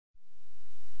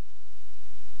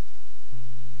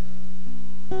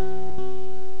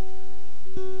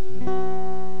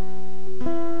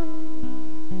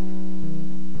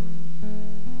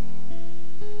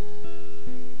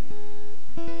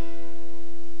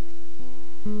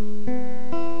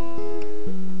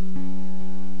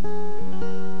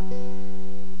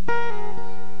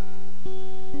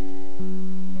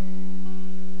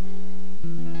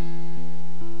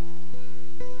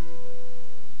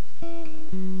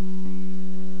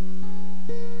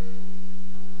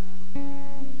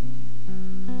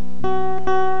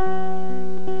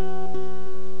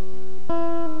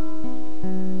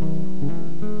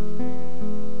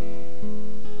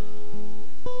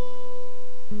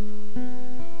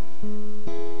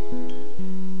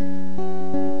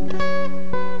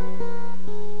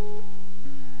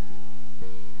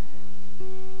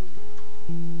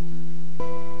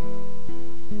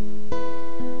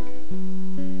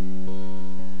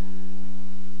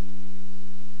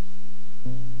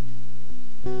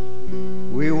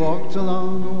walked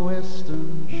along the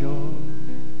western shore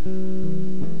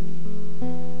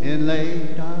in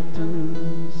late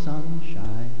afternoon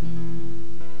sunshine.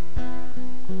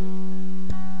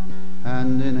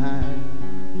 Hand in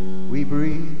hand we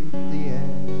breathed the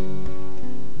air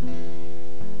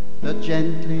that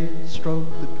gently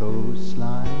stroked the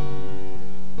coastline.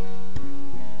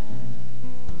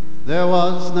 There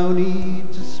was no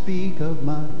need to speak of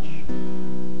much,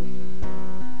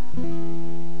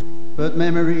 but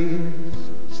memories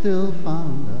still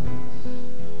found us.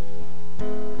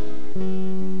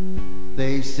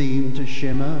 They seemed to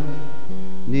shimmer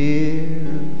near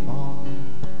and far,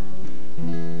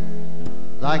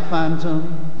 like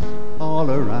phantoms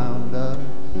all around us.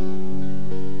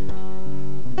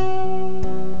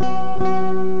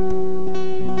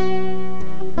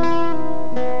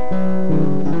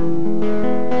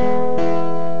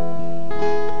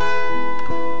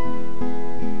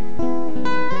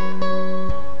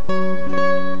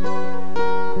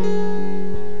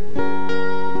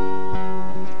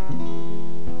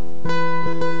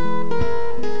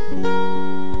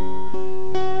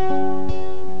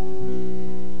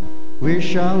 We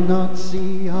shall not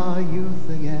see our youth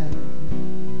again,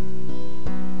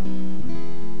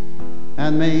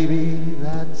 and maybe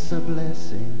that's a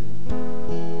blessing.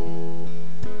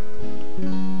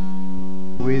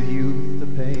 With youth the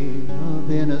pain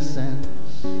of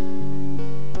innocence,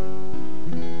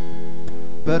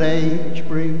 but age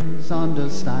brings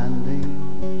understanding.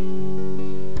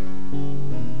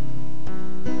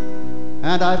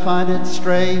 And I find it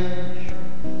strange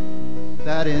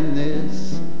that in this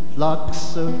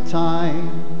flux of time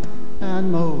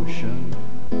and motion,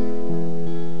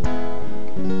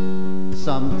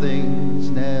 some things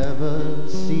never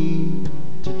seem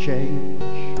to change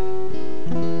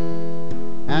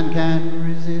and can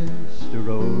resist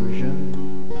erosion.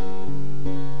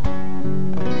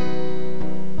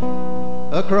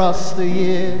 Across the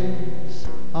years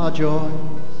are joys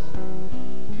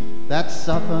that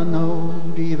suffer no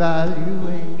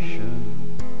devaluation.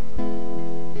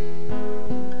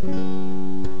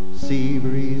 Sea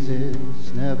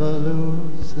breezes never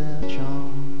lose their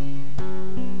charm,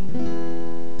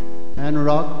 and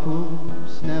rock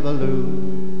pools never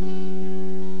lose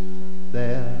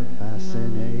their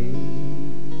fascination.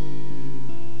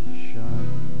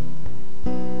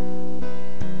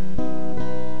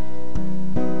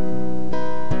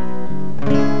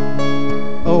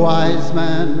 A wise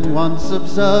man once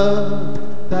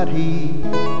observed that he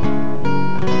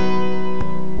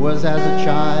was as a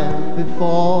child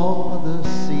before the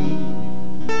sea,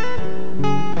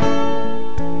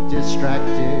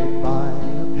 distracted by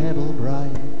a pebble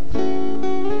bright,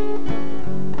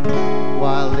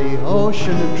 while the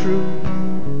ocean of truth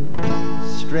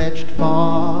stretched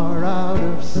far out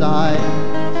of sight.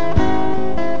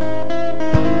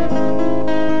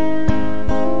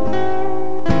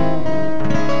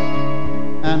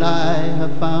 And I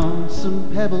have found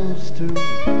some pebbles too.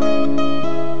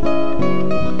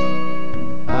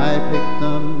 I picked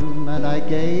them and I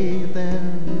gave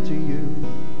them to you.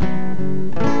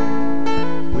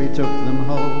 We took them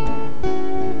home,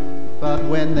 but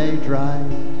when they dried,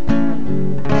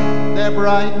 their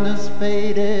brightness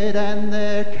faded and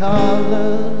their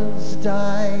colors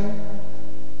died.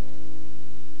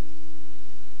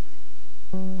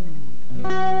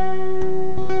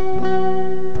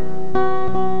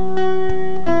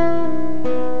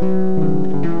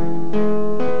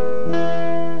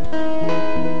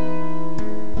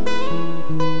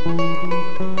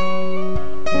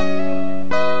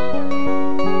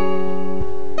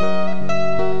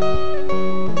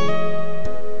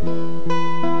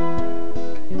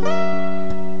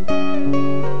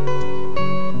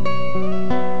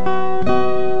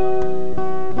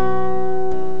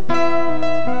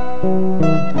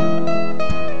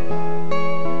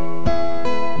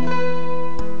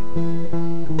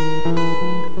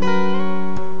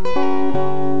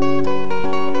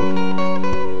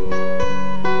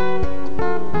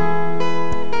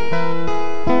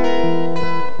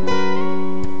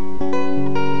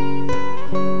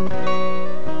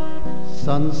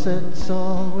 Sunsets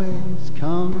always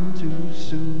come too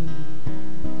soon.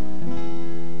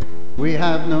 We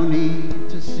have no need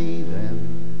to see them,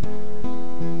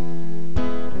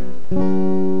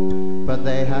 but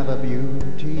they have a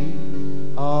beauty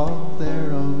of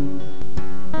their own,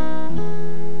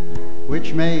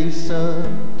 which may serve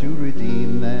to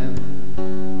redeem them.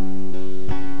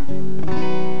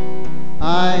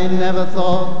 I never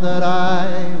thought that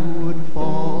I would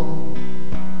fall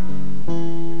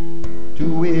to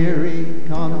weary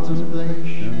contemplation